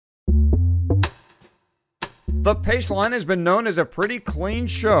The Paceline has been known as a pretty clean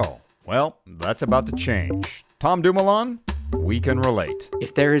show. Well, that's about to change. Tom Dumoulin, we can relate.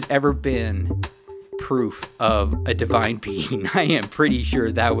 If there has ever been proof of a divine being, I am pretty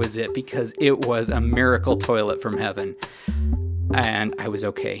sure that was it, because it was a miracle toilet from heaven. And I was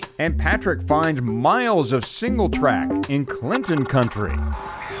okay. And Patrick finds miles of single track in Clinton country.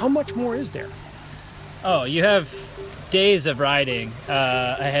 How much more is there? Oh, you have days of riding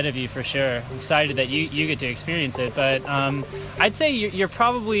ahead of you for sure. I'm excited that you get to experience it, but I'd say you're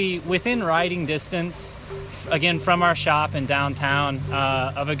probably within riding distance, again, from our shop in downtown,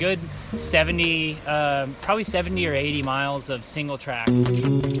 of a good 70, probably 70 or 80 miles of single track.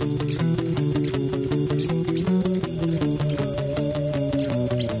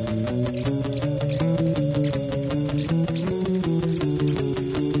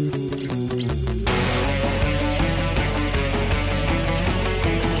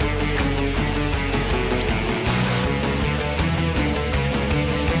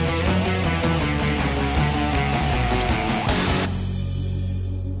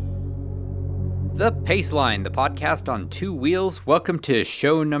 The Paceline, the podcast on two wheels. Welcome to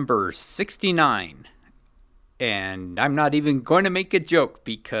show number 69. And I'm not even going to make a joke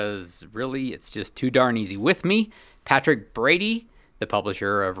because really it's just too darn easy. With me, Patrick Brady, the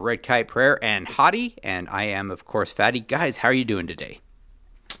publisher of Red Kite Prayer and Hottie, and I am, of course, Fatty. Guys, how are you doing today?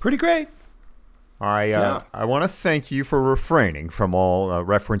 Pretty great. I want to thank you for refraining from all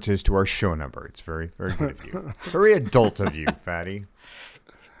references to our show number. It's very, very good of you. Very adult of you, Fatty.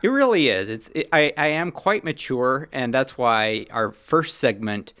 It really is. I am quite mature, and that's why our first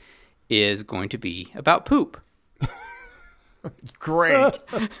segment is going to be about poop. Great.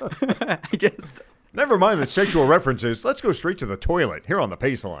 I guess. Never mind the sexual references. Let's go straight to the toilet here on the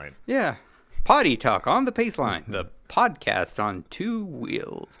Paceline. Yeah. Potty talk on the Paceline, the podcast on two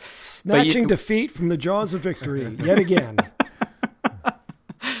wheels. Snatching defeat from the jaws of victory yet again.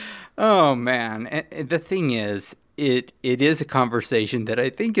 Oh, man. And the thing is, it is a conversation that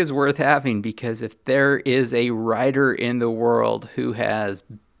I think is worth having, because if there is a writer in the world who has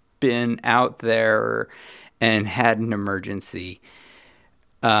been out there and had an emergency,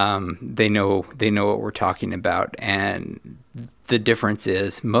 they know what we're talking about. And the difference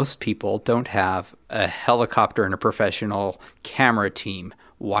is most people don't have a helicopter and a professional camera team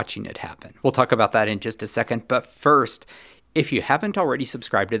watching it happen. We'll talk about that in just a second. But first, if you haven't already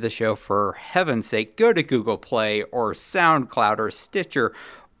subscribed to the show, for heaven's sake, go to Google Play or SoundCloud or Stitcher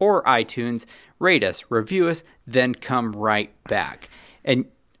or iTunes, rate us, review us, then come right back. And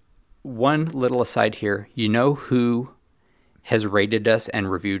one little aside here, you know who has rated us and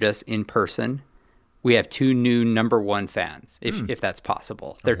reviewed us in person? We have two new number one fans, if that's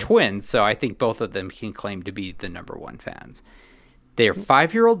possible. They're twins, so I think both of them can claim to be the number one fans. They are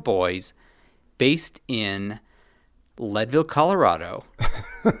 5-year-old boys based in Leadville, Colorado.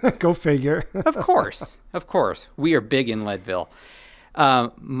 Go figure. Of course. We are big in Leadville.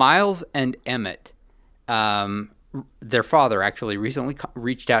 Miles and Emmett, their father actually recently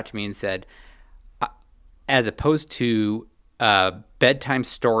reached out to me and said, as opposed to bedtime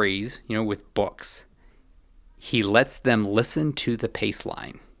stories, with books, he lets them listen to the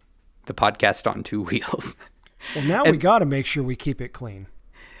Paceline, the podcast on two wheels. Well, now we got to make sure we keep it clean.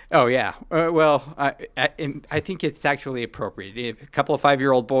 Oh, yeah. I think it's actually appropriate. If a couple of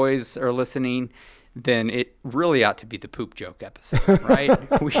 5-year-old boys are listening, then it really ought to be the poop joke episode, right?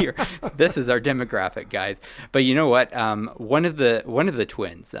 This is our demographic, guys. But you know what? One of the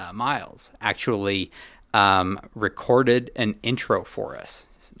twins, Miles, actually recorded an intro for us.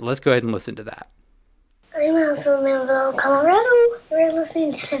 Let's go ahead and listen to that. I'm also in Bentonville, Colorado. We're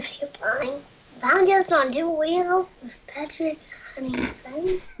listening to the Paceline, podcast on two wheels with Patrick.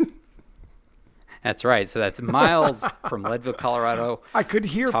 That's right. So that's Miles from Leadville, Colorado. I could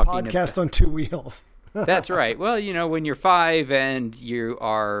hear podcast on two wheels. That's right. Well, when you're 5 and you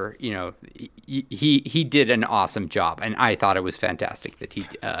are, he did an awesome job, and I thought it was fantastic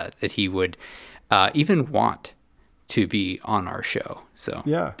that he would even want to be on our show. So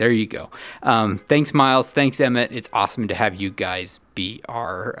yeah, there you go. Thanks, Miles. Thanks, Emmett. It's awesome to have you guys be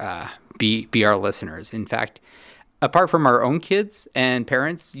our listeners. In fact, apart from our own kids and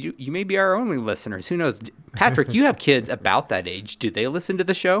parents, you may be our only listeners. Who knows? Patrick, you have kids about that age. Do they listen to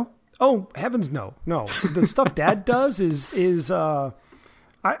the show? Oh, heavens, no. The stuff Dad does is the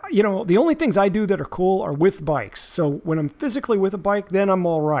only things I do that are cool are with bikes. So when I'm physically with a bike, then I'm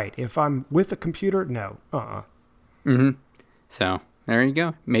all right. If I'm with a computer, no. Mm-hmm. So there you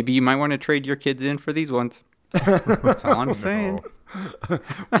go. Maybe you might want to trade your kids in for these ones. That's all I'm saying.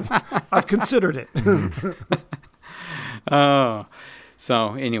 I've considered it. Oh,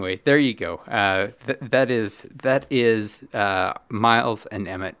 So anyway, there you go. That is Miles and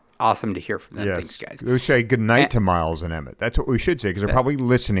Emmett. Awesome to hear from them. Yes. Thanks, guys. We'll say good night to Miles and Emmett. That's what we should say because they're probably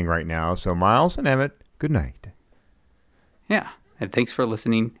listening right now. So Miles and Emmett, good night. Yeah. And thanks for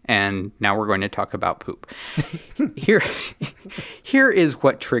listening. And now we're going to talk about poop. Here is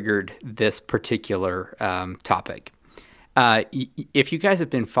what triggered this particular topic. If you guys have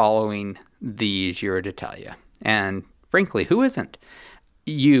been following the Giro d'Italia, and frankly, who isn't?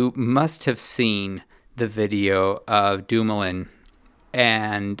 You must have seen the video of Dumoulin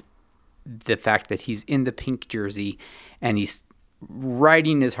and the fact that he's in the pink jersey and he's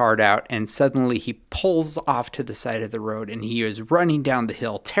riding his heart out, and suddenly he pulls off to the side of the road and he is running down the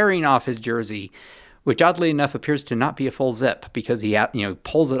hill, tearing off his jersey, which oddly enough appears to not be a full zip because he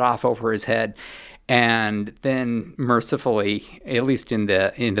pulls it off over his head. And then mercifully, at least in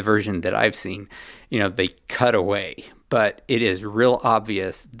the version that I've seen, they cut away. But it is real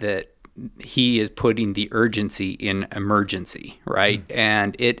obvious that he is putting the urgency in emergency, right?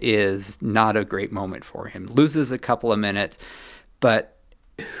 And it is not a great moment for him. Loses a couple of minutes, but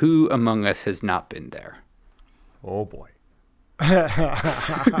who among us has not been there? Oh, boy.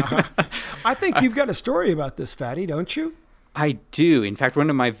 I think you've got a story about this, Fatty, don't you? I do. In fact, one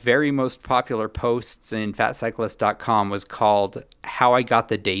of my very most popular posts in fatcyclist.com was called How I Got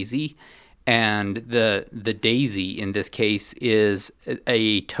the Daisy. And the daisy in this case is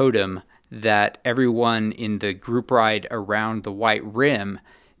a totem that everyone in the group ride around the white rim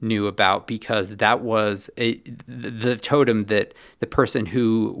knew about because that was the totem that the person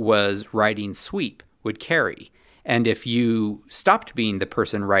who was riding sweep would carry. And if you stopped being the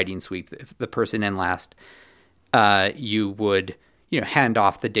person riding sweep, the person in last, you would, hand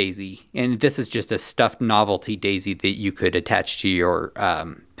off the daisy. And this is just a stuffed novelty daisy that you could attach to your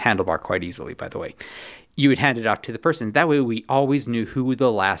handlebar quite easily, by the way. You would hand it off to the person. That way we always knew who the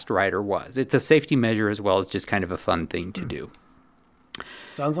last rider was. It's a safety measure as well as just kind of a fun thing to do.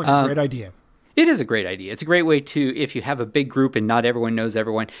 Sounds like a great idea. It is a great idea. It's a great way to, if you have a big group and not everyone knows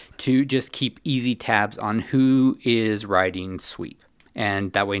everyone, to just keep easy tabs on who is riding sweep.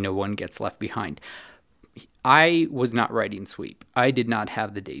 And that way no one gets left behind. I was not riding sweep. I did not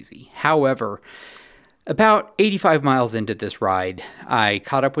have the daisy. However, about 85 miles into this ride, I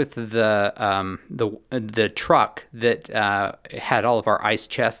caught up with the truck that had all of our ice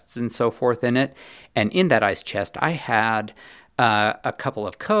chests and so forth in it. And in that ice chest, I had a couple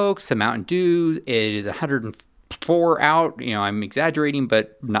of Cokes, some Mountain Dew. It is 104 out. I'm exaggerating,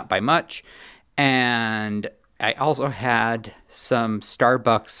 but not by much. And I also had some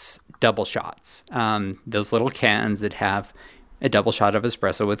Starbucks double shots, those little cans that have a double shot of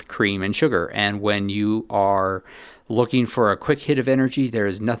espresso with cream and sugar. And when you are looking for a quick hit of energy, there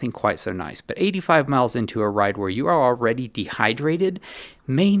is nothing quite so nice. But 85 miles into a ride where you are already dehydrated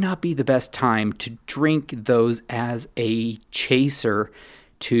may not be the best time to drink those as a chaser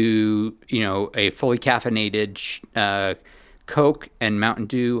to, a fully caffeinated Coke and Mountain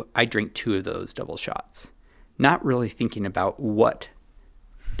Dew. I drink 2 of those double shots, not really thinking about what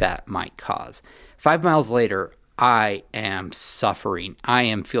that might cause. 5 miles later, I am suffering. I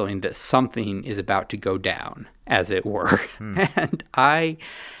am feeling that something is about to go down, as it were. And I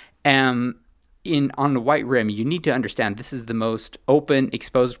am on the white rim. You need to understand this is the most open,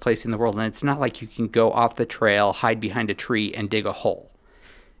 exposed place in the world. And it's not like you can go off the trail, hide behind a tree, and dig a hole.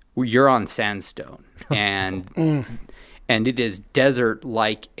 You're on sandstone. And and it is desert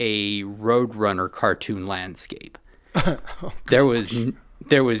like a Roadrunner cartoon landscape.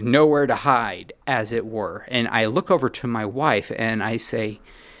 There was nowhere to hide, as it were. And I look over to my wife and I say,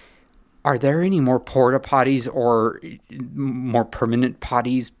 are there any more port-a-potties or more permanent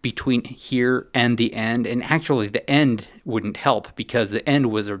potties between here and the end? And actually, the end wouldn't help because the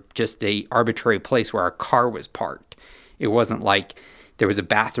end was just a arbitrary place where our car was parked. It wasn't like there was a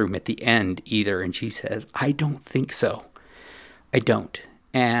bathroom at the end either. And she says, I don't think so. I don't.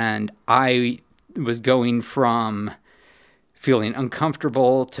 And I was going from feeling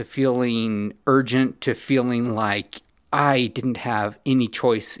uncomfortable to feeling urgent to feeling like I didn't have any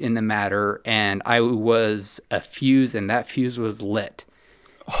choice in the matter, and I was a fuse, and that fuse was lit.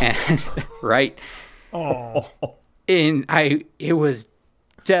 And right? Oh. And it was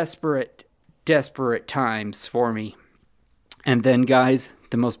desperate times for me. And then, guys,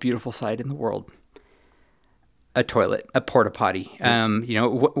 the most beautiful sight in the world. A toilet, a port-a-potty.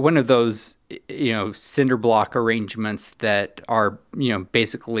 One of those, cinder block arrangements that are,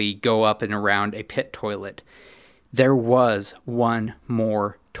 basically go up and around a pit toilet. There was one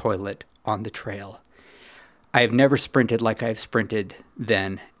more toilet on the trail. I have never sprinted like I've sprinted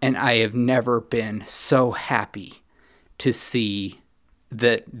then, and I have never been so happy to see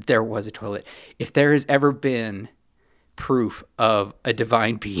that there was a toilet. If there has ever been proof of a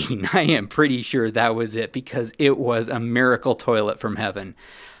divine being, I am pretty sure that was it, because it was a miracle toilet from heaven.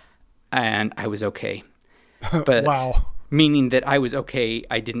 And I was okay. But Wow. Meaning that I was okay,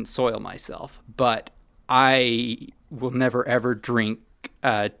 I didn't soil myself. But I will never, ever drink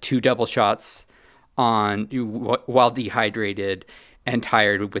 2 double shots while dehydrated and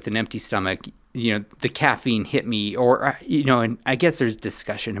tired with an empty stomach. The caffeine hit me, or, and I guess there's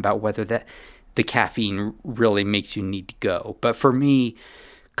discussion about whether the caffeine really makes you need to go. But for me,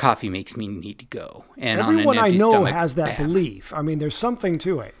 coffee makes me need to go. And everyone on an empty I know stomach, has that belief. I mean, there's something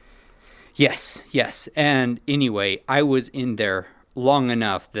to it. Yes. And anyway, I was in there long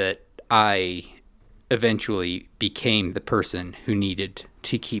enough that I eventually became the person who needed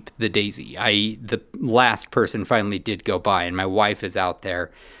to keep the daisy. The last person finally did go by, and my wife is out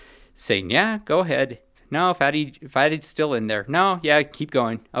there saying, yeah, go ahead. No, Fatty's still in there. No, yeah, keep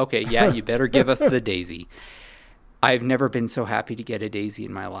going. Okay, yeah, you better give us the daisy. I've never been so happy to get a daisy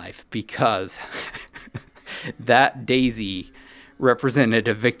in my life, because that daisy represented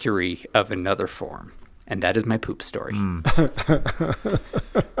a victory of another form. And that is my poop story.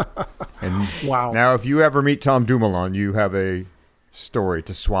 And Wow. now, if you ever meet Tom Dumoulin, you have a story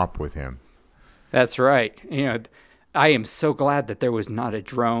to swap with him. That's right. I am so glad that there was not a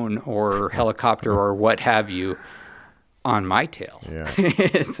drone or helicopter or what have you on my tail. Yeah.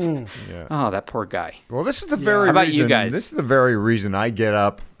 Yeah. Oh, that poor guy. Well, this is the very How about reason. you guys? This is the very reason I get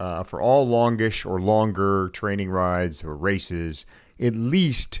up for all longish or longer training rides or races at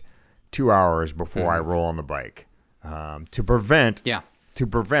least 2 hours before I roll on the bike to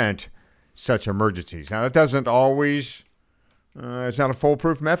prevent such emergencies. Now, that doesn't always. It's not a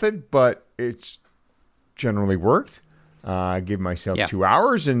foolproof method, but it's generally worked. I give myself 2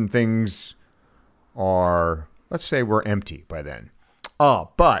 hours, and things are, let's say, we're empty by then.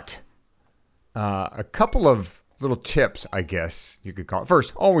 But a couple of little tips, I guess you could call it.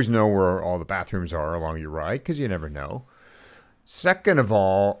 First, always know where all the bathrooms are along your ride, because you never know. Second of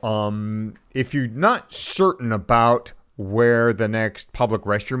all, if you're not certain about where the next public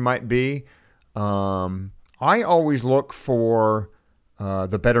restroom might be, I always look for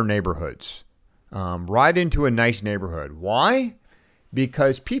the better neighborhoods. Ride into a nice neighborhood. Why?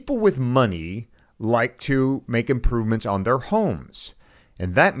 Because people with money like to make improvements on their homes.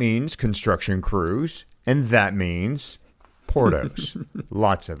 And that means construction crews, and that means portos.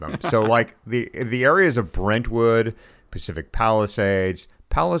 Lots of them. So like the areas of Brentwood, Pacific Palisades,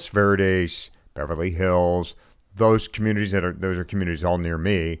 Palos Verdes, Beverly Hills, those are communities all near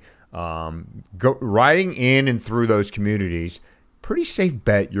me. Riding in and through those communities, pretty safe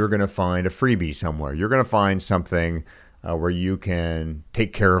bet you're going to find a freebie somewhere. You're going to find something where you can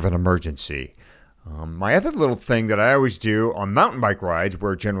take care of an emergency. My other little thing that I always do on mountain bike rides,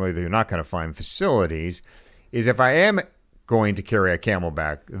 where generally you're not going to find facilities, is if I am going to carry a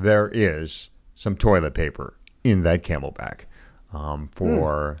Camelback, there is some toilet paper in that Camelback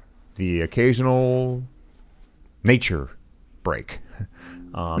for the occasional nature break.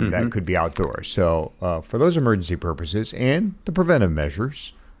 That could be outdoors. So for those emergency purposes and the preventive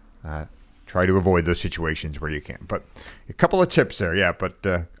measures, try to avoid those situations where you can. But a couple of tips there, yeah. But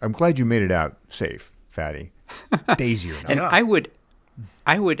I'm glad you made it out safe, Fatty. Daisy or not. And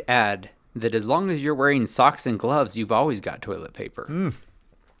I would add that as long as you're wearing socks and gloves, you've always got toilet paper.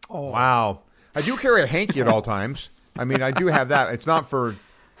 Oh wow! I do carry a hanky at all times. I mean, I do have that. It's not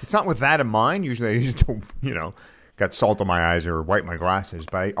with that in mind. Usually, I just don't, got salt on my eyes or wipe my glasses.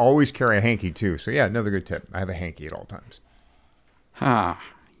 But I always carry a hanky too. So yeah, another good tip. I have a hanky at all times.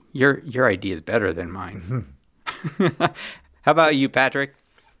 Your idea is better than mine. How about you, Patrick?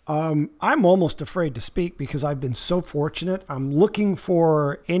 I'm almost afraid to speak because I've been so fortunate. I'm looking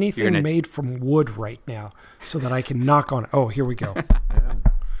for anything made from wood right now so that I can knock on it. Oh, here we go.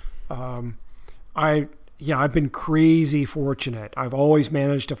 I've been crazy fortunate. I've always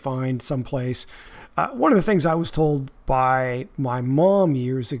managed to find someplace. One of the things I was told by my mom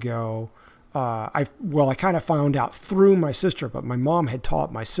years ago, I kind of found out through my sister, but my mom had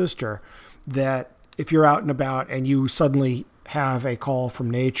taught my sister that if you're out and about and you suddenly have a call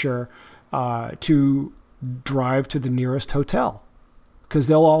from nature, to drive to the nearest hotel because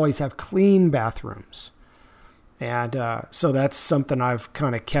they'll always have clean bathrooms. And so that's something I've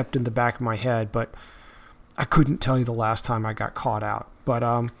kind of kept in the back of my head, but I couldn't tell you the last time I got caught out. But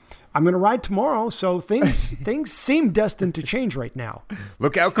I'm going to ride tomorrow, so things seem destined to change right now.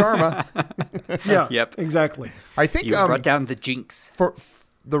 Look out, karma. Yeah, Yep. Exactly. I think You brought down the jinx. For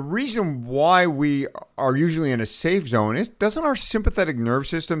the reason why we are usually in a safe zone is, doesn't our sympathetic nerve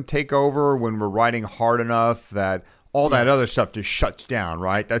system take over when we're riding hard enough that all that other stuff just shuts down,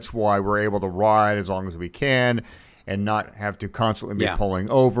 right? That's why we're able to ride as long as we can and not have to constantly be pulling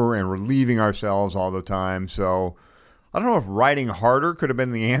over and relieving ourselves all the time. So I don't know if riding harder could have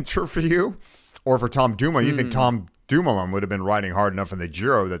been the answer for you, or for Tom Dumoulin. You think Tom Dumoulin would have been riding hard enough in the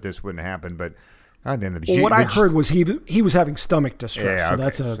Giro that this wouldn't happen, but what I heard was he was having stomach distress, so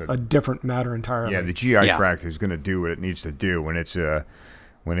that's a different matter entirely. Yeah, the GI tract is going to do what it needs to do when it's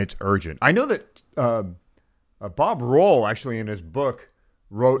urgent. I know that Bob Roll actually in his book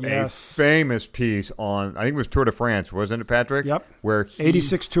wrote a famous piece on, I think it was Tour de France, wasn't it, Patrick? Yep. Where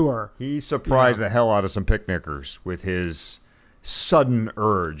 86 Tour. He surprised the hell out of some picnickers with his sudden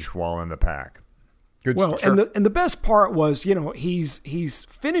urge while in the pack. And the best part was, he's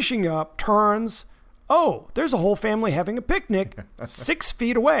finishing up, turns. Oh, there's a whole family having a picnic 6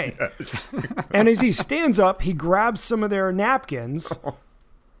 feet away. Yes. And as he stands up, he grabs some of their napkins,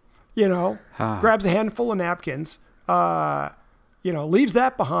 grabs a handful of napkins, leaves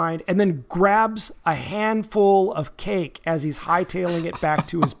that behind, and then grabs a handful of cake as he's hightailing it back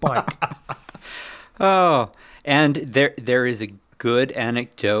to his bike. Oh, and there is a good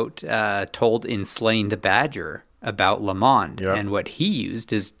anecdote told in Slaying the Badger about Lamond, and what he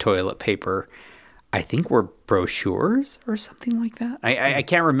used as toilet paper, I think, were brochures or something like that. I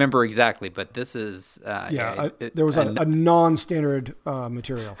can't remember exactly, but this is there was a non-standard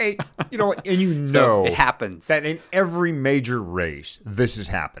material. Hey, and so it happens that in every major race this is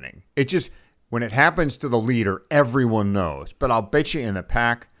happening. It just, when it happens to the leader, everyone knows. But I'll bet you in the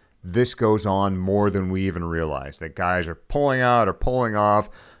pack, this goes on more than we even realize. That guys are pulling out or pulling off,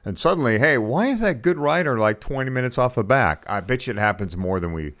 and suddenly, hey, why is that good rider like 20 minutes off the back? I bet you it happens more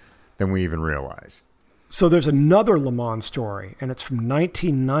than we even realize. So there's another Le Mans story, and it's from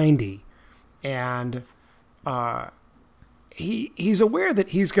 1990, and he's aware that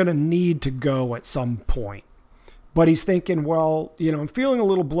he's going to need to go at some point, but he's thinking, well, I'm feeling a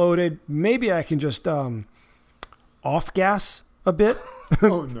little bloated. Maybe I can just off gas a bit.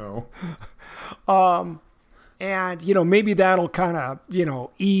 Oh no. And maybe that'll kind of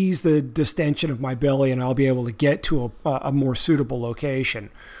ease the distension of my belly, and I'll be able to get to a more suitable location.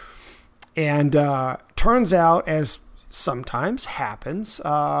 And turns out, as sometimes happens,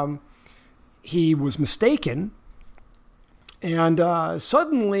 he was mistaken, and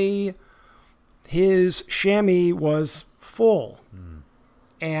suddenly his chamois was full,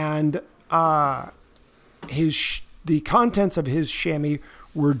 and the contents of his chamois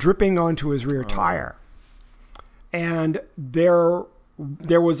were dripping onto his rear tire. And there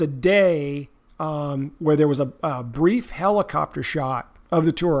was a day where there was a brief helicopter shot of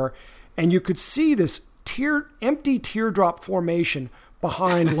the tour, and you could see this empty teardrop formation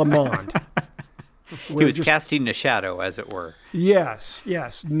behind Lamond. He was casting a shadow, as it were. Yes.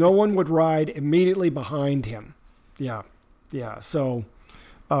 No one would ride immediately behind him. Yeah. So,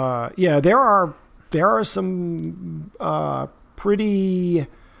 there are some pretty,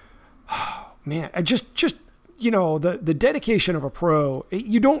 the dedication of a pro.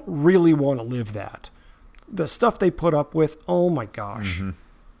 You don't really want to live that. The stuff they put up with. Oh my gosh. Mm-hmm.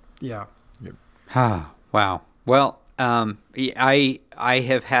 Yeah. Yep. Wow. Well, I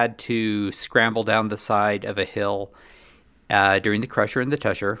have had to scramble down the side of a hill during the Crusher and the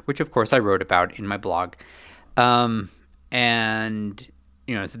Tusher, which of course I wrote about in my blog. And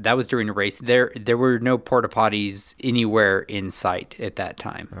that was during a race. There were no porta-potties anywhere in sight at that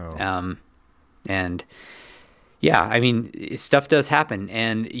time. Oh. And yeah, I mean, stuff does happen,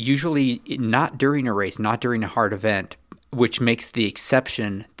 and usually not during a race, not during a hard event, which makes the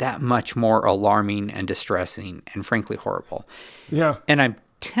exception that much more alarming and distressing and frankly horrible. Yeah. And I'm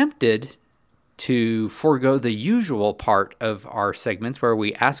tempted to forego the usual part of our segments where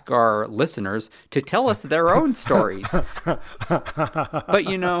we ask our listeners to tell us their own stories. But,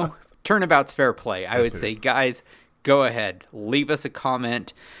 turnabout's fair play. I would say, guys, go ahead. Leave us a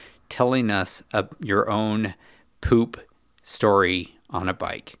comment telling us your own poop story on a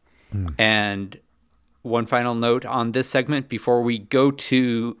bike. And one final note on this segment before we go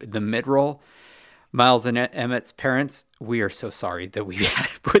to the mid-roll. Miles and Emmett's parents, we are so sorry that we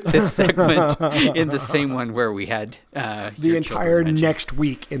put this segment in the same one where we had the entire next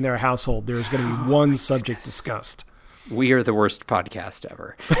week in their household. There's going to be one subject discussed. We are the worst podcast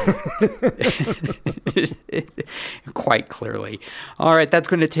ever. Quite clearly. All right, that's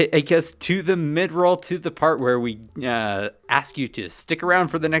going to take us to the mid-roll, to the part where we ask you to stick around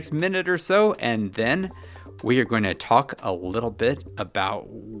for the next minute or so, and then we are going to talk a little bit about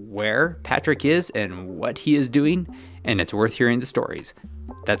where Patrick is and what he is doing, and it's worth hearing the stories.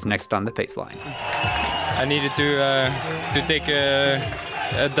 That's next on the Paceline. I needed to take a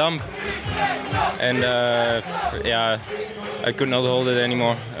a dump, and I could not hold it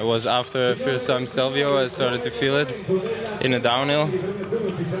anymore. It was after first time Stelvio I started to feel it in the downhill,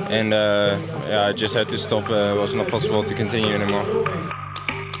 and I just had to stop. It was not possible to continue anymore.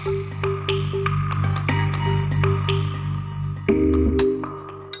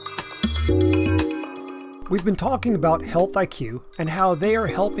 We've been talking about Health IQ and how they are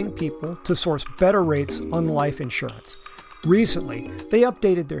helping people to source better rates on life insurance. Recently, they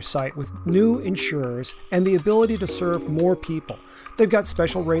updated their site with new insurers and the ability to serve more people. They've got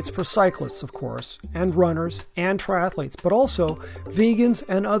special rates for cyclists, of course, and runners and triathletes, but also vegans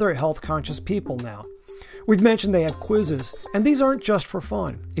and other health-conscious people now. We've mentioned they have quizzes, and these aren't just for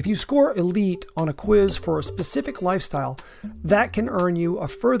fun. If you score elite on a quiz for a specific lifestyle, that can earn you a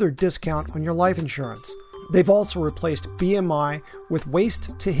further discount on your life insurance. They've also replaced BMI with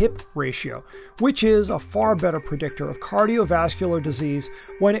waist-to-hip ratio, which is a far better predictor of cardiovascular disease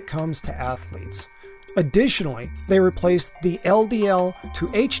when it comes to athletes. Additionally, they replaced the LDL to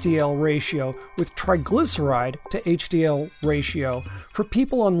HDL ratio with triglyceride to HDL ratio for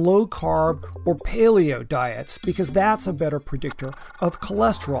people on low-carb or paleo diets because that's a better predictor of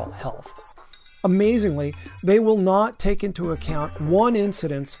cholesterol health. Amazingly, they will not take into account one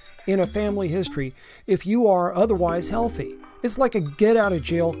incidence in a family history if you are otherwise healthy. It's like a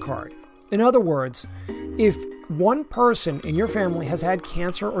get-out-of-jail card. In other words, if one person in your family has had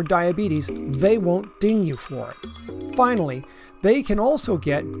cancer or diabetes, they won't ding you for it. Finally, they can also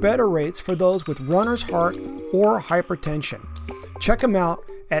get better rates for those with runner's heart or hypertension. Check them out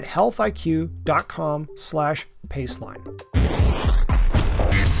at healthiq.com/paceline.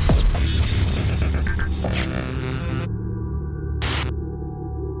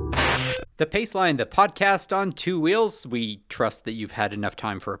 The Paceline, the podcast on two wheels. We trust that you've had enough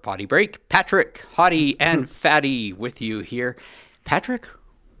time for a potty break. Patrick, Hottie, and Fatty with you here. Patrick,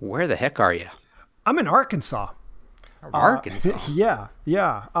 where the heck are you? I'm in Arkansas. Arkansas? Yeah.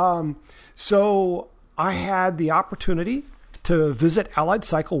 So I had the opportunity to visit Allied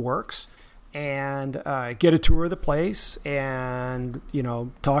Cycle Works and get a tour of the place and,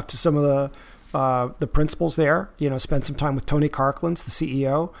 talk to some of the principals there, spend some time with Tony Karklins, the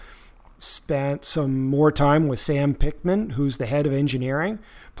CEO. Spent some more time with Sam Pickman, who's the head of engineering,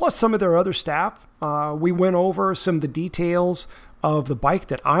 plus some of their other staff. We went over some of the details of the bike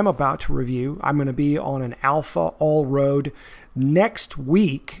that I'm about to review. I'm going to be on an Alpha all-road next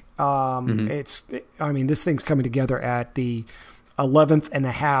week. This thing's coming together at the 11th and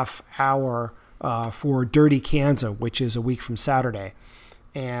a half hour for Dirty Kansas, which is a week from Saturday.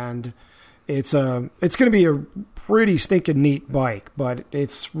 And it's going to be a pretty stinking neat bike, but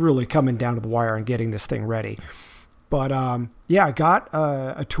it's really coming down to the wire and getting this thing ready. But I got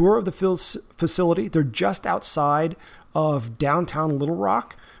a tour of the facility. They're just outside of downtown Little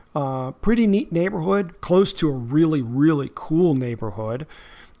Rock. Pretty neat neighborhood, close to a really, really cool neighborhood.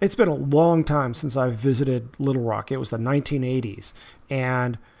 It's been a long time since I've visited Little Rock. It was the 1980s.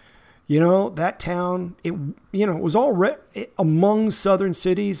 And that town, it was all among southern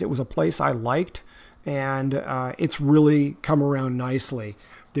cities. It was a place I liked, and it's really come around nicely.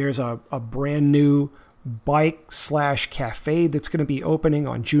 There's a brand new bike/cafe that's going to be opening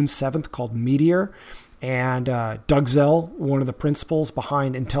on June 7th called Meteor. And Doug Zell, one of the principals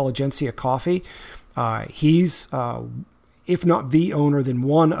behind Intelligentsia Coffee, he's, if not the owner, then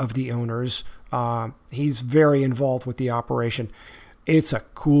one of the owners. He's very involved with the operation. It's a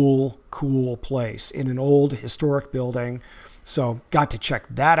cool place in an old historic building. So got to check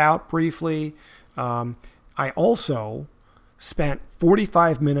that out briefly. I also spent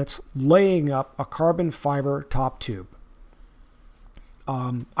 45 minutes laying up a carbon fiber top tube.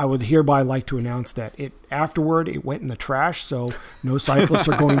 I would hereby like to announce that afterward it went in the trash, so no cyclists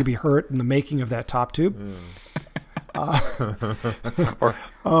are going to be hurt in the making of that top tube.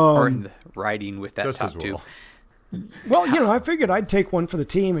 Or in the riding with that top tube. Well, I figured I'd take one for the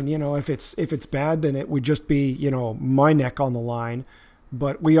team, and if it's bad, then it would just be my neck on the line.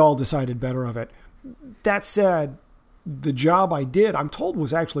 But we all decided better of it. That said, the job I did, I'm told,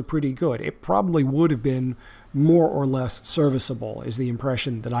 was actually pretty good. It probably would have been more or less serviceable, is the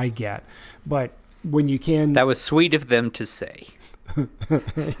impression that I get. But when you can, that was sweet of them to say.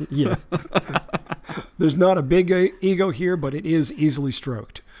 Yeah, there's not a big ego here, but it is easily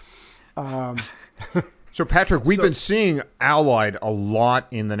stroked. So, Patrick, we've been seeing Allied a lot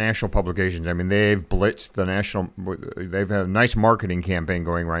in the national publications. I mean, they've blitzed the national. They've had a nice marketing campaign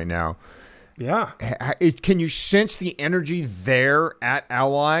going right now. Yeah. Can you sense the energy there at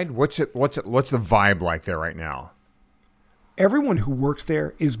Allied? What's the vibe like there right now? Everyone who works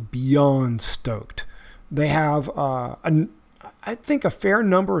there is beyond stoked. They have I think a fair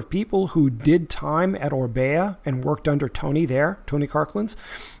number of people who did time at Orbea and worked under Tony Karklins.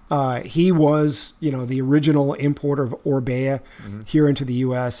 He was, the original importer of Orbea here into the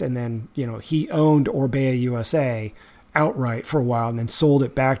U.S. And then, he owned Orbea USA outright for a while and then sold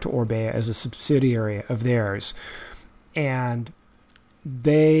it back to Orbea as a subsidiary of theirs. And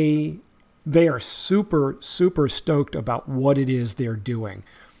they are super, super stoked about what it is they're doing.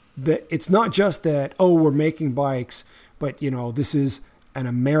 It's not just that, we're making bikes, but, this is an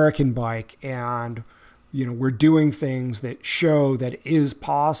American bike and, we're doing things that show that it is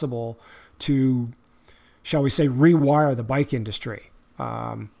possible to, shall we say, rewire the bike industry.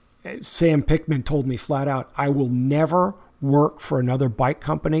 Sam Pickman told me flat out, I will never work for another bike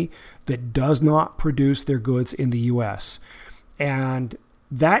company that does not produce their goods in the U.S. And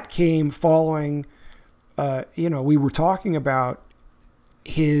that came following, we were talking about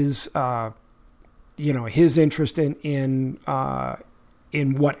his interest in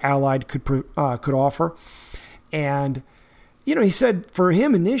what Allied could offer. And, he said for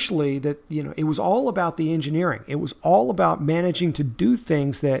him initially that, it was all about the engineering. It was all about managing to do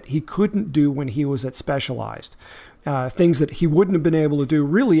things that he couldn't do when he was at Specialized, things that he wouldn't have been able to do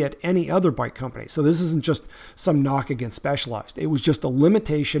really at any other bike company. So this isn't just some knock against Specialized. It was just a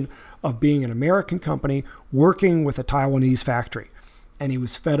limitation of being an American company working with a Taiwanese factory. And he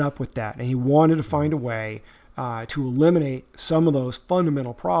was fed up with that. And he wanted to find a way to eliminate some of those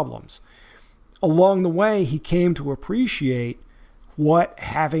fundamental problems. Along the way, he came to appreciate what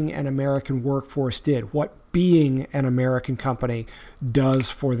having an American workforce did, what being an American company does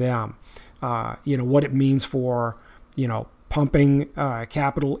for them, what it means for, pumping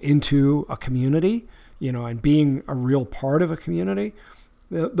capital into a community, and being a real part of a community.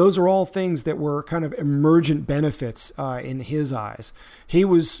 Those are all things that were kind of emergent benefits in his eyes. He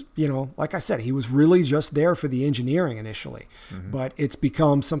was, like I said, he was really just there for the engineering initially, but it's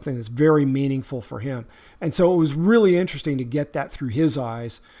become something that's very meaningful for him. And so it was really interesting to get that through his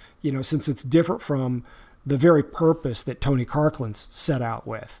eyes, since it's different from the very purpose that Tony Karklins set out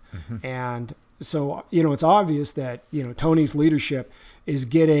with. And so, it's obvious that, Tony's leadership is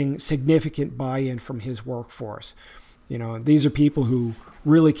getting significant buy-in from his workforce. These are people who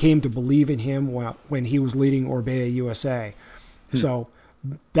really came to believe in him when he was leading Orbea USA. So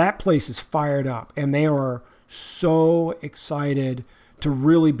that place is fired up, and they are so excited to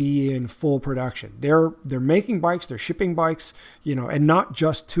really be in full production. They're making bikes, they're shipping bikes, and not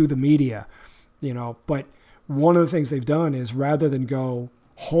just to the media, but one of the things they've done is rather than go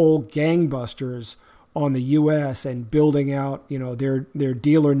whole gangbusters on the U.S. and building out, their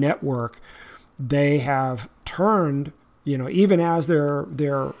dealer network, they have turned, even as they're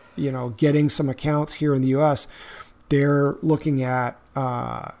getting some accounts here in the U.S., they're looking at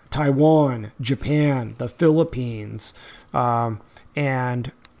Taiwan, Japan, the Philippines,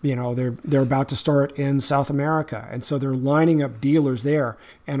 and they're about to start in South America, and so they're lining up dealers there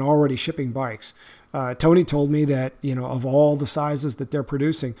and already shipping bikes. Tony told me that of all the sizes that they're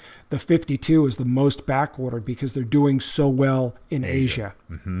producing, the 52 is the most backordered because they're doing so well in Asia.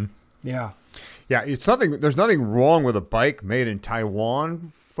 Yeah. Yeah, there's nothing wrong with a bike made in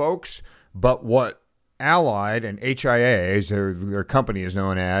Taiwan, folks, but what Allied and HIA, as their company is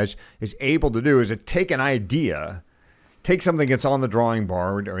known as, is able to do is to take an idea, take something that's on the drawing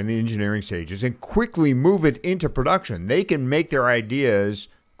board or in the engineering stages, and quickly move it into production. They can make their ideas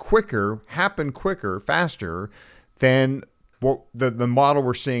happen quicker, faster than what the model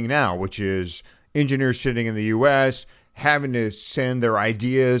we're seeing now, which is engineers sitting in the U.S., having to send their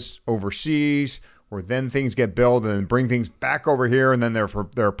ideas overseas, or then things get built and bring things back over here, and then there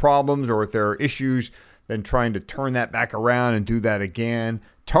are problems, or if there are issues, then trying to turn that back around and do that again.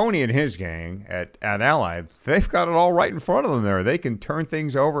 Tony and his gang at Allied, they've got it all right in front of them there. They can turn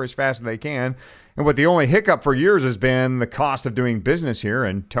things over as fast as they can. And what the only hiccup for years has been the cost of doing business here,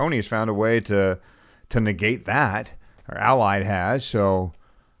 and Tony has found a way to negate that, or Allied has. So,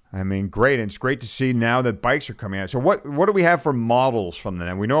 I mean, great. And it's great to see now that bikes are coming out. So what do we have for models from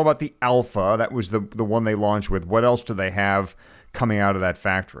them? We know about the Alpha. That was the one they launched with. What else do they have coming out of that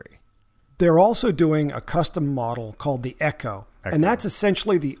factory? They're also doing a custom model called the Echo. And that's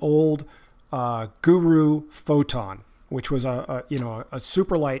essentially the old Guru Photon, which was a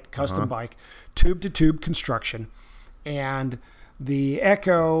super light custom bike, tube-to-tube construction. And the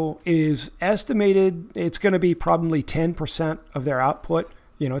Echo is estimated it's going to be probably 10% of their output.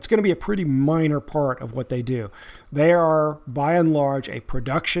 It's going to be a pretty minor part of what they do. They are, by and large, a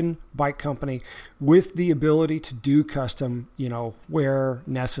production bike company with the ability to do custom, where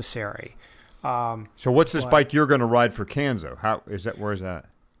necessary. So what's this bike you're going to ride for Kanzo? Where is that?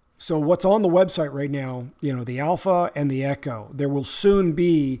 So what's on the website right now, the Alpha and the Echo, there will soon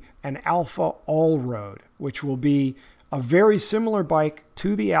be an Alpha All-Road, which will be a very similar bike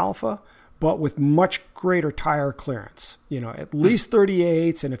to the Alpha, but with much greater tire clearance, at least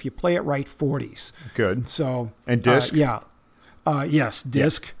 38s, and if you play it right, 40s. Good. So and disc? Yes,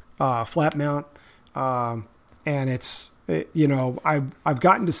 disc, flat mount. And I've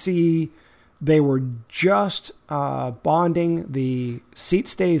gotten to see, they were just bonding the seat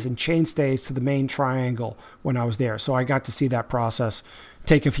stays and chain stays to the main triangle when I was there. So I got to see that process,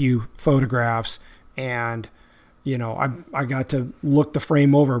 take a few photographs, and I got to look the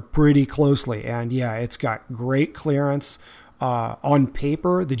frame over pretty closely. And yeah, it's got great clearance. On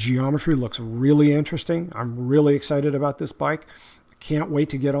paper, the geometry looks really interesting. I'm really excited about this bike. Can't wait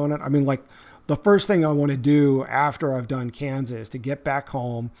to get on it. I mean, the first thing I want to do after I've done Kansas is to get back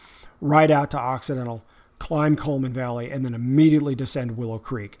home, ride out to Occidental, climb Coleman Valley, and then immediately descend Willow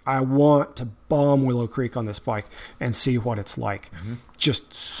Creek. I want to bomb Willow Creek on this bike and see what it's like. Mm-hmm.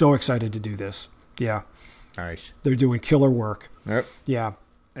 Just so excited to do this. Yeah. Nice. They're doing killer work. Yep. Yeah.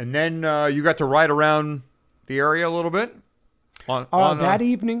 And then you got to ride around the area a little bit? That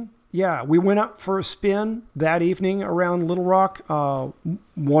evening, yeah, we went up for a spin that evening around Little Rock.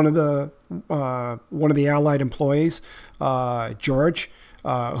 One of the Allied employees, George,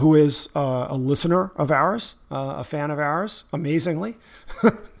 who is a listener of ours, a fan of ours, amazingly.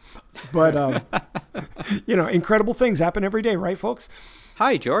 But incredible things happen every day, right, folks?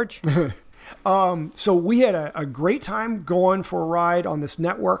 Hi, George. So we had a great time going for a ride on this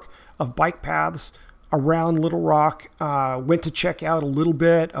network of bike paths around Little Rock. Went to check out a little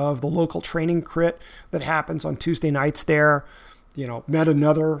bit of the local training crit that happens on Tuesday nights there. Met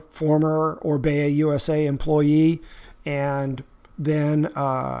another former Orbea USA employee. And then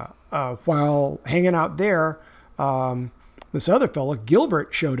while hanging out there, this other fella,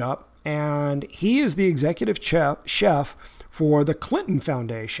 Gilbert, showed up. And he is the executive chef for the Clinton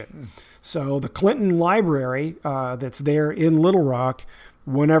Foundation. So the Clinton Library that's there in Little Rock,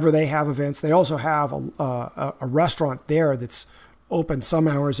 whenever they have events, they also have a restaurant there that's open some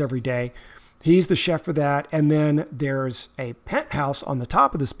hours every day. He's the chef for that. And then there's a penthouse on the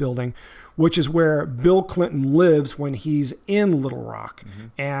top of this building, which is where Bill Clinton lives when he's in Little Rock. Mm-hmm.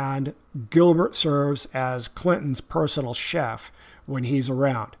 And Gilbert serves as Clinton's personal chef when he's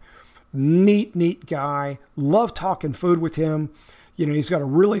around. Neat guy. Love talking food with him. He's got a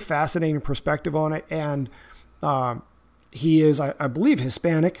really fascinating perspective on it. And he is, I believe,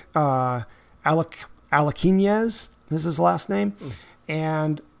 Hispanic. Alaquinez is his last name.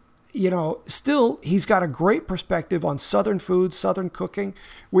 And, still, he's got a great perspective on Southern food, Southern cooking.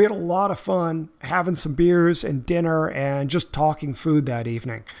 We had a lot of fun having some beers and dinner and just talking food that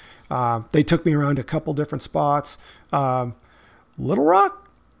evening. They took me around a couple different spots. Little Rock,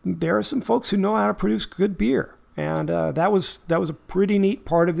 there are some folks who know how to produce good beer. And that was a pretty neat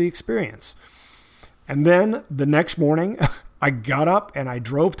part of the experience. And then the next morning, I got up and I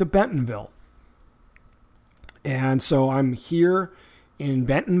drove to Bentonville. And so I'm here in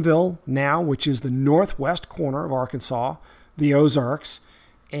Bentonville now, which is the northwest corner of Arkansas, the Ozarks.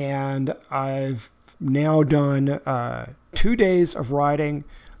 And I've now done 2 days of riding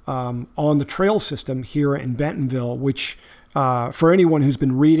on the trail system here in Bentonville, which for anyone who's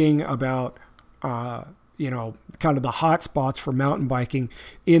been reading about, kind of the hot spots for mountain biking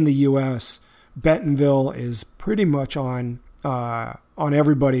in the U.S., Bentonville is pretty much on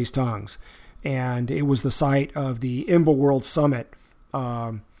everybody's tongues. And it was the site of the IMBA World Summit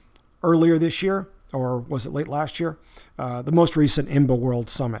earlier this year, or was it late last year? The most recent IMBA World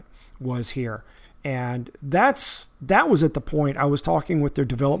Summit was here. And that was at the point I was talking with their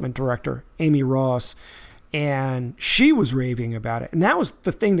development director, Amy Ross, and she was raving about it. And that was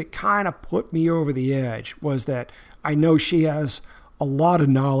the thing that kind of put me over the edge, was that I know she has a lot of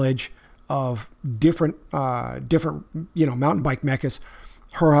knowledge of different mountain bike meccas.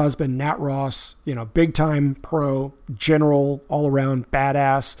 Her husband, Nat Ross, big time pro, general, all around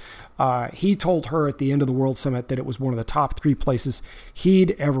badass. He told her at the end of the World Summit that it was one of the top 3 places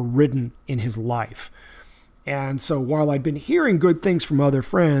he'd ever ridden in his life. And so while I'd been hearing good things from other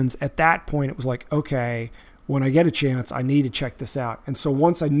friends, at that point it was like, okay, when I get a chance, I need to check this out. And so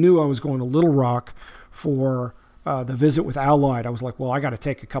once I knew I was going to Little Rock for the visit with Allied, I was like, well, I got to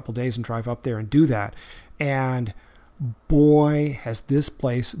take a couple days and drive up there and do that. And boy, has this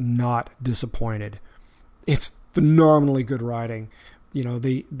place not disappointed. It's phenomenally good riding.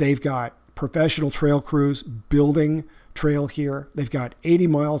 They've got professional trail crews building trail here. They've got 80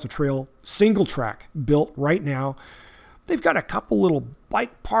 miles of trail, single track built right now. They've got a couple little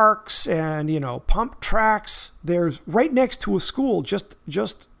bike parks and, pump tracks. There's right next to a school, just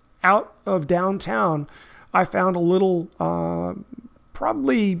out of downtown, I found a little,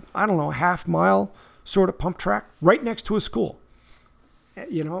 probably, I don't know, half mile sort of pump track right next to a school.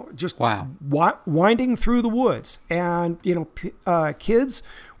 You know, just winding through the woods. And, you know, kids,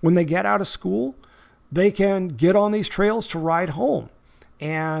 when they get out of school, they can get on these trails to ride home.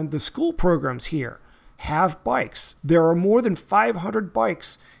 And the school programs here have bikes. There are more than 500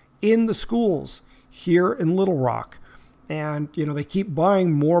 bikes in the schools here in Little Rock. And, you know, they keep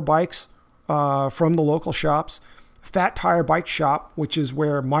buying more bikes from the local shops. Fat Tire Bike Shop, which is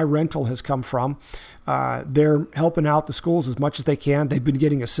where my rental has come from, they're helping out the schools as much as they can. They've been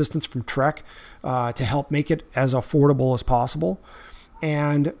getting assistance from Trek to help make it as affordable as possible.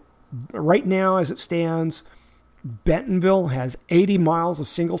 And right now, as it stands, Bentonville has 80 miles of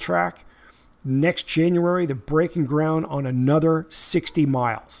single track. Next January, they're breaking ground on another 60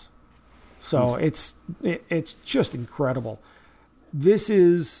 miles. So it's just incredible. This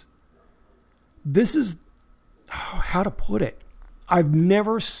is how to put it. I've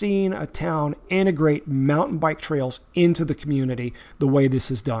never seen a town integrate mountain bike trails into the community the way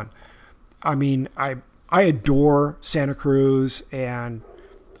this is done. I mean, I adore Santa Cruz, and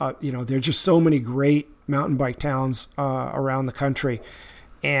you know, there's just so many great mountain bike towns around the country,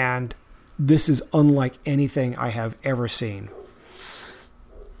 and this is unlike anything I have ever seen.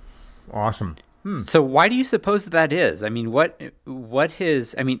 Awesome. So why do you suppose that is? I mean, what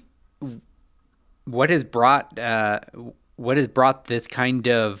has brought this kind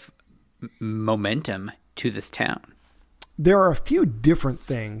of momentum to this town? There are a few different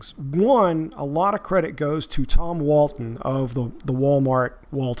things. One, a lot of credit goes to Tom Walton of the Walmart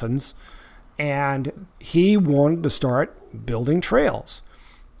Waltons, and he wanted to start building trails.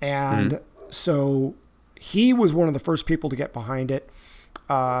 And so he was one of the first people to get behind it.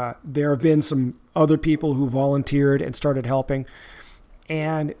 There have been some other people who volunteered and started helping.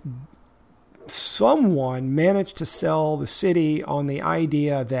 And someone managed to sell the city on the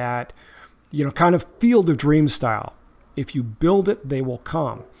idea that, you know, kind of Field of Dreams style. If you build it, they will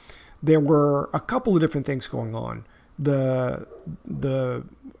come. There were a couple of different things going on. The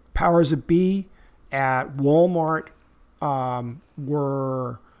powers that be at Walmart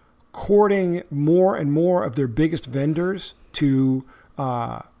were courting more and more of their biggest vendors to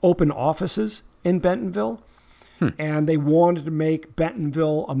open offices in Bentonville. And they wanted to make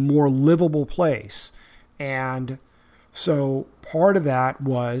Bentonville a more livable place. And so part of that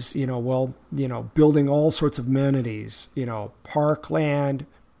was, building all sorts of amenities, parkland,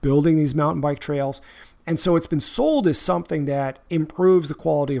 building these mountain bike trails. And so it's been sold as something that improves the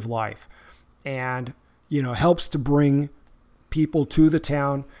quality of life and, helps to bring people to the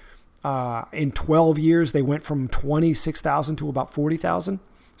town. In 12 years, they went from 26,000 to about 40,000.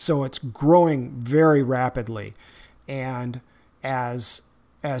 So it's growing very rapidly. And as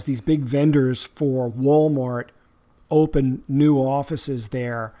these big vendors for Walmart open new offices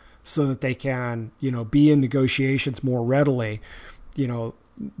there so that they can, be in negotiations more readily,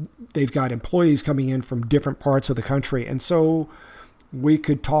 they've got employees coming in from different parts of the country. And so we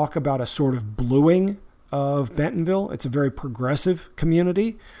could talk about a sort of bluing of Bentonville. It's a very progressive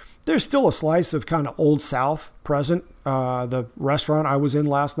community. There's still a slice of kind of Old South present. The restaurant I was in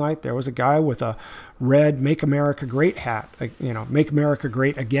last night, there was a guy with a red Make America Great hat, Make America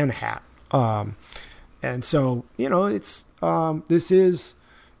Great Again hat. And so, it's this is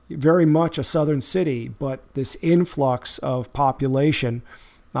very much a southern city, but this influx of population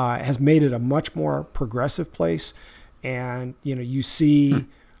has made it a much more progressive place. And, you see,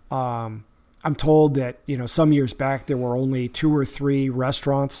 I'm told that, some years back there were only 2 or 3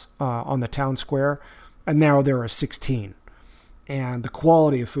 restaurants on the town square, and now there are 16. And the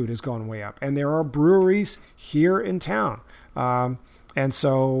quality of food has gone way up. And there are breweries here in town. And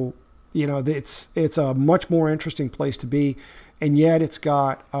so, it's a much more interesting place to be. And yet it's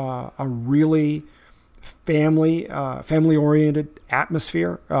got a really family-oriented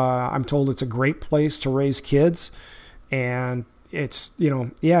atmosphere. I'm told it's a great place to raise kids. And it's,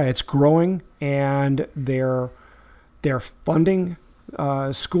 it's growing, and they're funding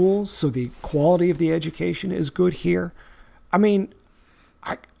schools, so the quality of the education is good here. I mean,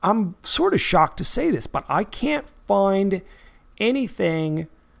 I'm sort of shocked to say this, but I can't find anything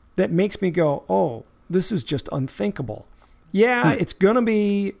that makes me go, oh, this is just unthinkable. Yeah, it's gonna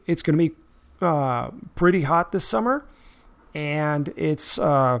be pretty hot this summer, and it's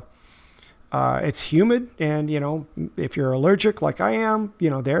humid, and if you're allergic like I am,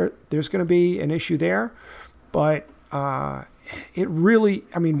 there's going to be an issue there. But it really,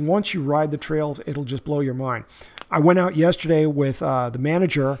 once you ride the trails, it'll just blow your mind. I went out yesterday with the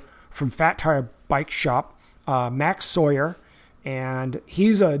manager from Fat Tire Bike Shop, Max Sawyer, And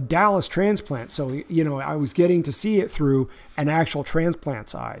he's a Dallas transplant. So, I was getting to see it through an actual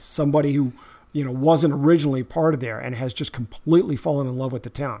transplant's eyes, somebody who, wasn't originally part of there and has just completely fallen in love with the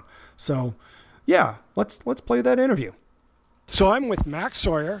town. So, yeah, let's play that interview. So I'm with Max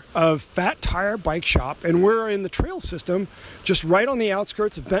Sawyer of Fat Tire Bike Shop, and we're in the trail system just right on the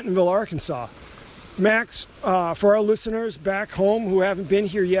outskirts of Bentonville, Arkansas. Max, for our listeners back home who haven't been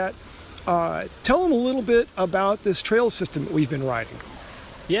here yet, tell them a little bit about this trail system that we've been riding.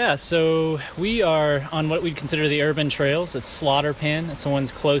 Yeah, so we are on what we'd consider the urban trails. It's Slaughter Pen. It's the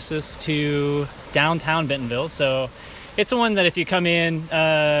one's closest to downtown Bentonville. So it's the one that if you come in,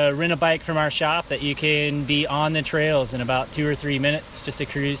 rent a bike from our shop, that you can be on the trails in about 2 or 3 minutes just to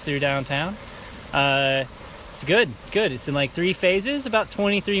cruise through downtown. It's good. It's in like 3 phases, about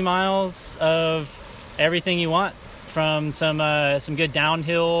 23 miles of everything you want, from some good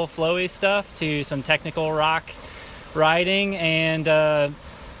downhill flowy stuff to some technical rock riding, and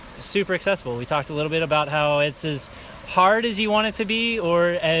super accessible. We talked a little bit about how it's as hard as you want it to be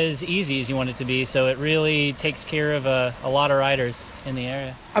or as easy as you want it to be, so it really takes care of a lot of riders in the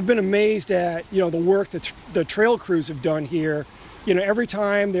area. I've been amazed at the work that the trail crews have done here. Every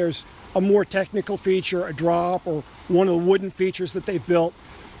time there's a more technical feature, a drop, or one of the wooden features that they've built,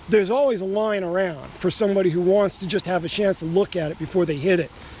 there's always a line around for somebody who wants to just have a chance to look at it before they hit it.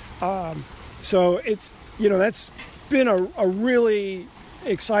 So it's, that's been a really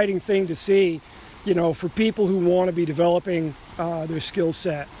exciting thing to see, for people who want to be developing their skill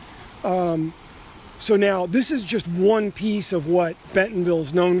set. So now this is just one piece of what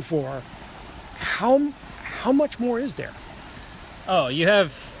Bentonville's known for. How much more is there? Oh, you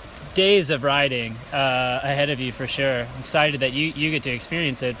have days of riding ahead of you for sure. I'm excited that you get to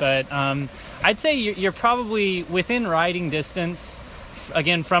experience it, but I'd say you're probably within riding distance,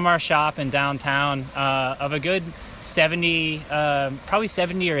 again, from our shop in downtown, of a good 70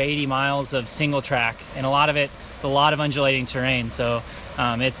 or 80 miles of single track, and a lot of it, a lot of undulating terrain. So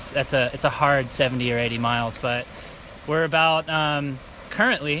it's a hard 70 or 80 miles, but we're about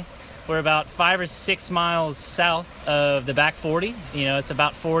currently we're about 5 or 6 miles south of the back 40. It's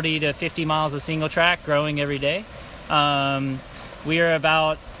about 40 to 50 miles of single track, growing every day. We are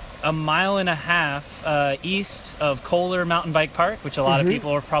about 1.5 miles east of Kohler Mountain Bike Park, which a lot of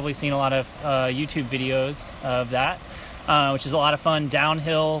people have probably seen a lot of YouTube videos of that, which is a lot of fun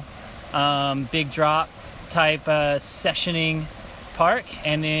downhill, big drop type sessioning park.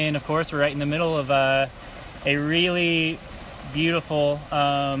 And then, of course, we're right in the middle of a really beautiful,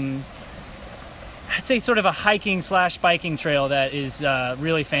 I'd say sort of a hiking / biking trail that is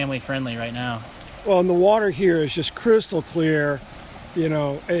really family friendly right now. Well, and the water here is just crystal clear.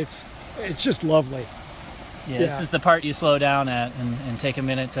 It's just lovely. Yeah, this is the part you slow down at and take a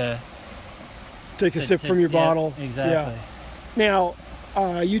minute to take a sip from your bottle. Exactly. Yeah. Now,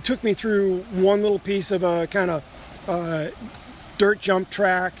 you took me through one little piece of a kind of dirt jump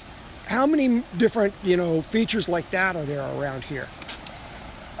track. How many different, features like that are there around here?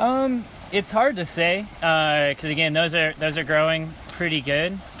 It's hard to say, because again, those are growing pretty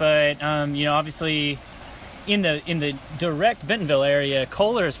good. But obviously, in the direct Bentonville area,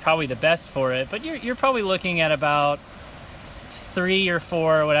 Kohler is probably the best for it. But you're probably looking at about 3 or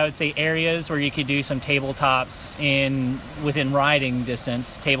 4, what I would say, areas where you could do some tabletops within riding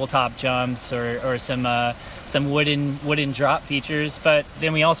distance, tabletop jumps or some wooden drop features. But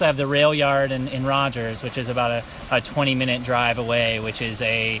then we also have the rail yard in Rogers, which is about a 20-minute drive away, which is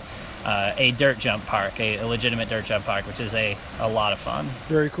a dirt jump park, a legitimate dirt jump park, which is a lot of fun.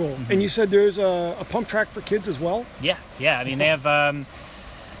 Very cool. Mm-hmm. And you said there's a pump track for kids as well? Yeah. I mean, they have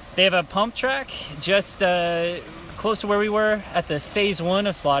a pump track just close to where we were at the phase 1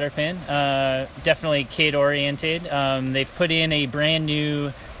 of Slaughter Pen. Definitely kid oriented. They've put in a brand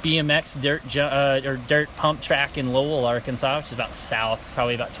new BMX dirt pump track in Lowell, Arkansas, which is about south,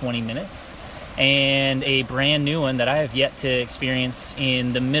 probably about 20 minutes. And a brand new one that I have yet to experience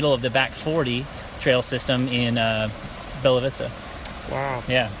in the middle of the back 40 trail system in Bella Vista. Wow.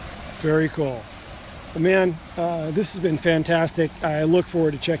 Yeah. Very cool. Well, man, this has been fantastic. I look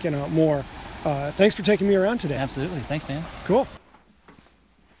forward to checking out more. Thanks for taking me around today. Absolutely. Thanks, man. Cool.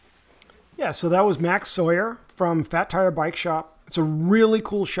 Yeah, so that was Max Sawyer from Fat Tire Bike Shop. It's a really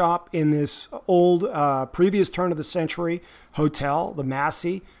cool shop in this old, previous turn of the century hotel, the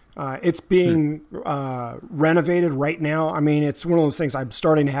Massey. It's being renovated right now. I mean, it's one of those things, I'm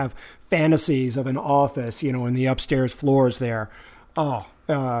starting to have fantasies of an office, in the upstairs floors there.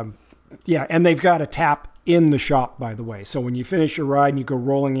 Yeah, and they've got a tap in the shop, by the way. So when you finish your ride and you go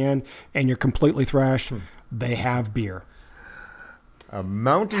rolling in and you're completely thrashed, they have beer. A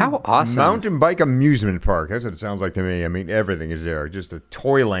mountain, how awesome. Mountain bike amusement park. That's what it sounds like to me. I mean, everything is there. Just a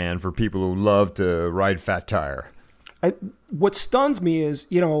toy land for people who love to ride fat tire. What stuns me is,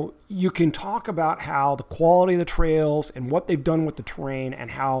 you can talk about how the quality of the trails and what they've done with the terrain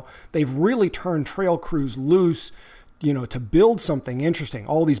and how they've really turned trail crews loose, to build something interesting.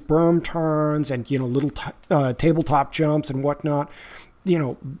 All these berm turns and, little tabletop jumps and whatnot.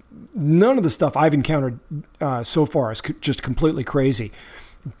 None of the stuff I've encountered so far is just completely crazy.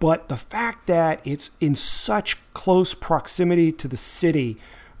 But the fact that it's in such close proximity to the city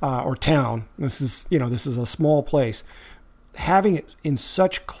or town, this is a small place, having it in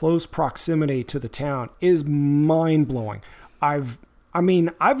such close proximity to the town is mind-blowing. I've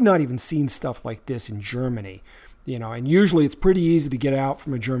not even seen stuff like this in Germany, and usually it's pretty easy to get out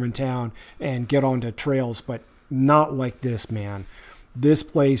from a German town and get onto trails, but not like this, man. This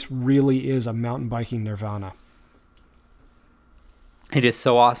place really is a mountain biking nirvana. It is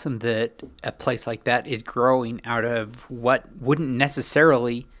so awesome that a place like that is growing out of what wouldn't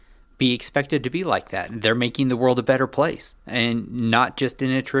necessarily be expected to be like that. They're making the world a better place, and not just in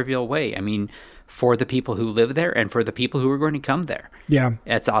a trivial way. I mean, for the people who live there and for the people who are going to come there. Yeah.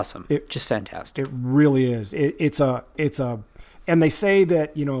 It's awesome. Just fantastic. It really is. And they say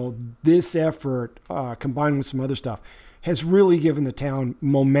that, this effort combined with some other stuff has really given the town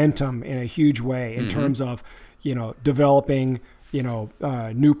momentum in a huge way in terms of, developing,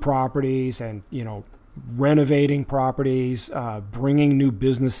 new properties and, renovating properties, bringing new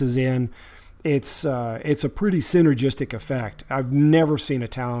businesses in. It's a pretty synergistic effect. I've never seen a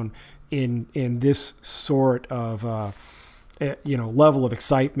town in this sort of, level of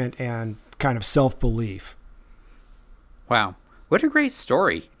excitement and kind of self-belief. Wow. What a great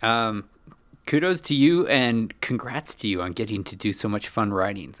story. Kudos to you and congrats to you on getting to do so much fun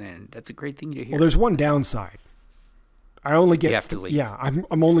riding. And that's a great thing to hear. Well, there's one downside. I only get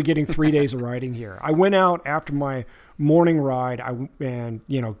I'm only getting 3 days of riding here. I went out after my morning ride and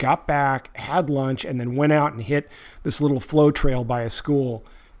got back, had lunch, and then went out and hit this little flow trail by a school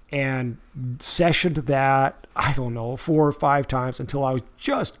and sessioned that, 4 or 5 times until I was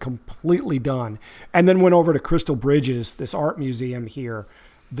just completely done. And then went over to Crystal Bridges, this art museum here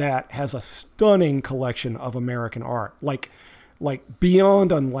that has a stunning collection of American art, like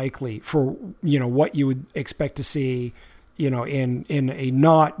beyond unlikely for, what you would expect to see, in a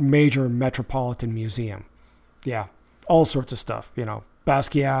not major metropolitan museum. Yeah. All sorts of stuff,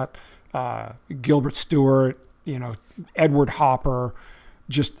 Basquiat, Gilbert Stuart, Edward Hopper,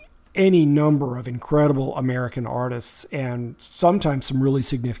 just any number of incredible American artists and sometimes some really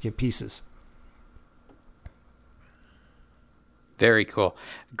significant pieces. Very cool.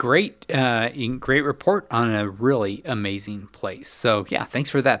 Great report on a really amazing place. So yeah, thanks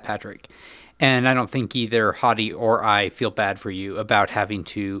for that, Patrick. And I don't think either Hottie or I feel bad for you about having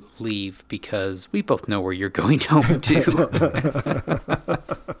to leave because we both know where you're going home to.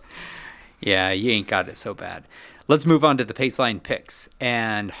 Yeah, you ain't got it so bad. Let's move on to the Paceline picks.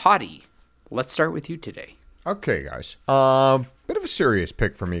 And Hottie, let's start with you today. Okay, guys. Bit of a serious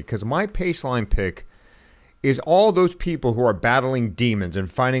pick for me because my Paceline pick is all those people who are battling demons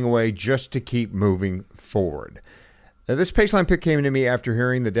and finding a way just to keep moving forward. Now, this Paceline pick came to me after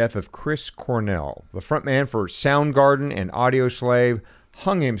hearing the death of Chris Cornell. The frontman for Soundgarden and Audioslave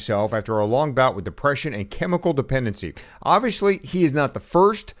hung himself after a long bout with depression and chemical dependency. Obviously, he is not the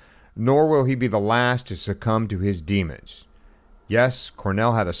first, nor will he be the last to succumb to his demons. Yes,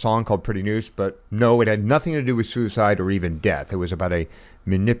 Cornell had a song called Pretty Noose, but no, it had nothing to do with suicide or even death. It was about a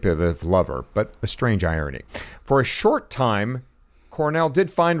manipulative lover, but a strange irony. For a short time, Cornell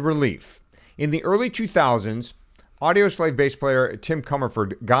did find relief. In the early 2000s, Audioslave bass player Tim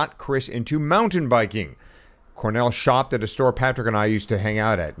Comerford got Chris into mountain biking. Cornell shopped at a store Patrick and I used to hang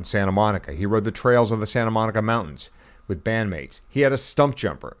out at in Santa Monica. He rode the trails of the Santa Monica Mountains with bandmates. He had a stump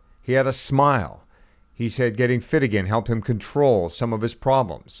jumper. He had a smile. He said getting fit again helped him control some of his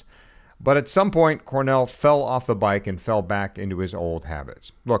problems. But at some point, Cornell fell off the bike and fell back into his old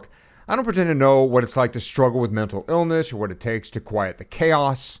habits. Look, I don't pretend to know what it's like to struggle with mental illness or what it takes to quiet the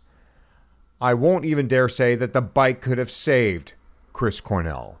chaos. I won't even dare say that the bike could have saved Chris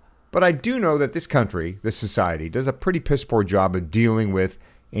Cornell. But I do know that this country, this society, does a pretty piss-poor job of dealing with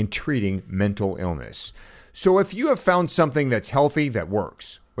and treating mental illness. So if you have found something that's healthy that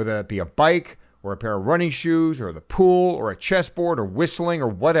works, whether that be a bike or a pair of running shoes or the pool or a chessboard or whistling or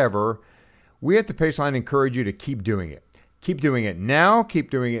whatever, we at the Paceline encourage you to keep doing it. Keep doing it now. Keep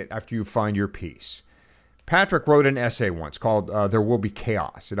doing it after you find your peace. Patrick wrote an essay once called There Will Be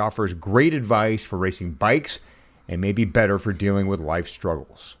Chaos. It offers great advice for racing bikes and maybe better for dealing with life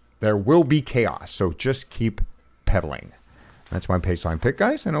struggles. There will be chaos, so just keep pedaling. That's my Paceline pick,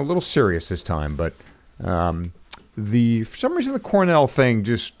 guys. I know a little serious this time, but for some reason the Cornell thing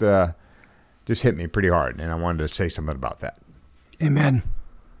just hit me pretty hard, and I wanted to say something about that. Amen.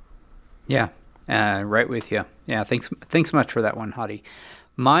 Yeah, right with you. Yeah, thanks much for that one, Hottie.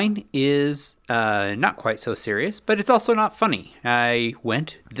 Mine is not quite so serious, but it's also not funny. I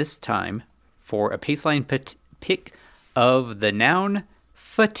went this time for a Paceline pick of the noun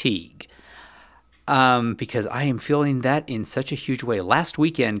fatigue, because I am feeling that in such a huge way. Last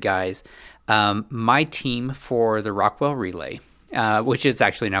weekend, guys, my team for the Rockwell Relay, which is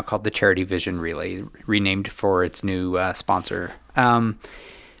actually now called the Charity Vision Relay, renamed for its new sponsor,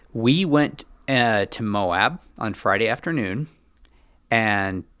 we went to Moab on Friday afternoon,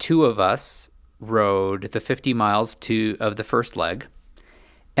 and two of us rode the 50 miles of the first leg,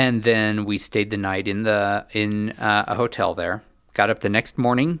 and then we stayed the night in a hotel there. Got up the next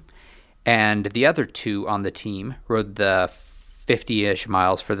morning, and the other two on the team rode the 50-ish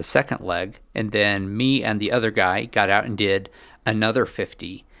miles for the second leg, and then me and the other guy got out and did another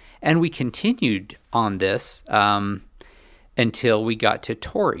 50, and we continued on this until we got to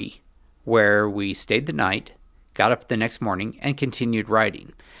Torrey, where we stayed the night, got up the next morning, and continued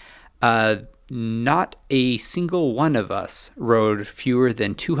riding. Not a single one of us rode fewer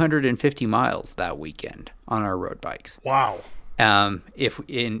than 250 miles that weekend on our road bikes. Wow.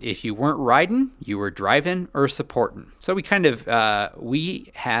 If you weren't riding, you were driving or supporting. So we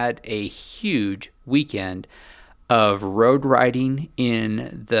we had a huge weekend of road riding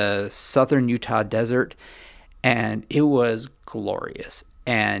in the southern Utah desert, and it was glorious.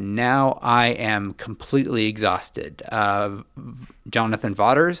 And now I am completely exhausted. Jonathan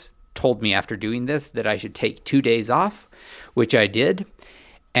Vaughters told me after doing this that I should take 2 days off, which I did.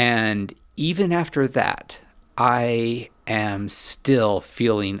 And even after that, I am still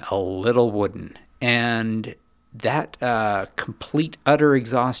feeling a little wooden. And that complete, utter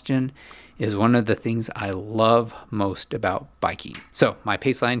exhaustion is one of the things I love most about biking. So my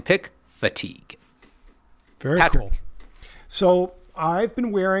Paceline pick, fatigue. Very Patrick. cool. So I've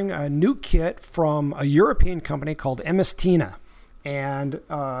been wearing a new kit from a European company called Emestina. And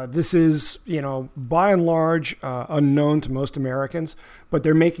this is, by and large, unknown to most Americans, but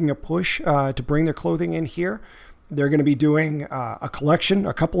they're making a push to bring their clothing in here. They're going to be doing a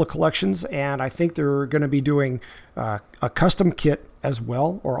couple of collections, and I think they're going to be doing a custom kit as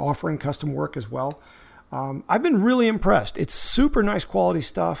well, or offering custom work as well. I've been really impressed. It's super nice quality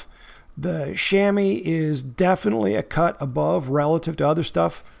stuff. The chamois is definitely a cut above relative to other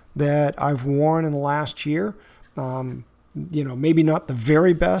stuff that I've worn in the last year. Maybe not the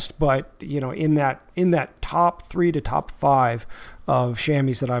very best, but in that top 3 to top 5 of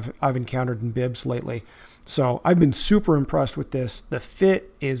chamois that I've encountered in bibs lately. So I've been super impressed with this. The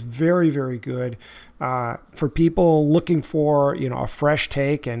fit is very, very good. For people looking for a fresh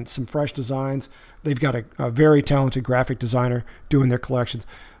take and some fresh designs, they've got a very talented graphic designer doing their collections.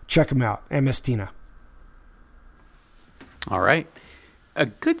 Check them out, Emestina. All right. A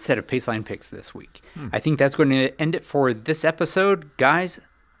good set of Paceline picks this week. I think that's going to end it for this episode. Guys,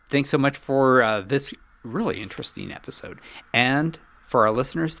 thanks so much for this really interesting episode. And for our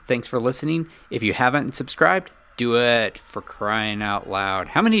listeners, thanks for listening. If you haven't subscribed, do it, for crying out loud.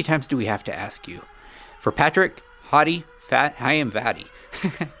 How many times do we have to ask you? For Patrick, Hottie, Fat, I am Vatty.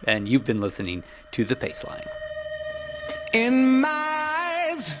 And you've been listening to The Paceline. In my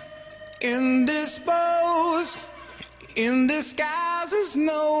eyes, indisposed, in disguises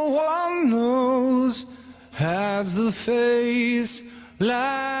no one knows, hides the face,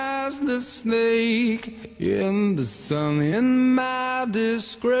 lies the snake in the sun. In my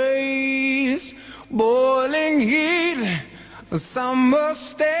disgrace, boiling heat, a summer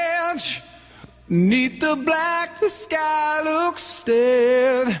stench, neath the black the sky looks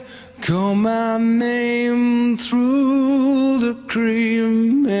dead. Call my name through the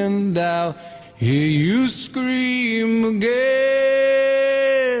cream, and I'll hear you scream again.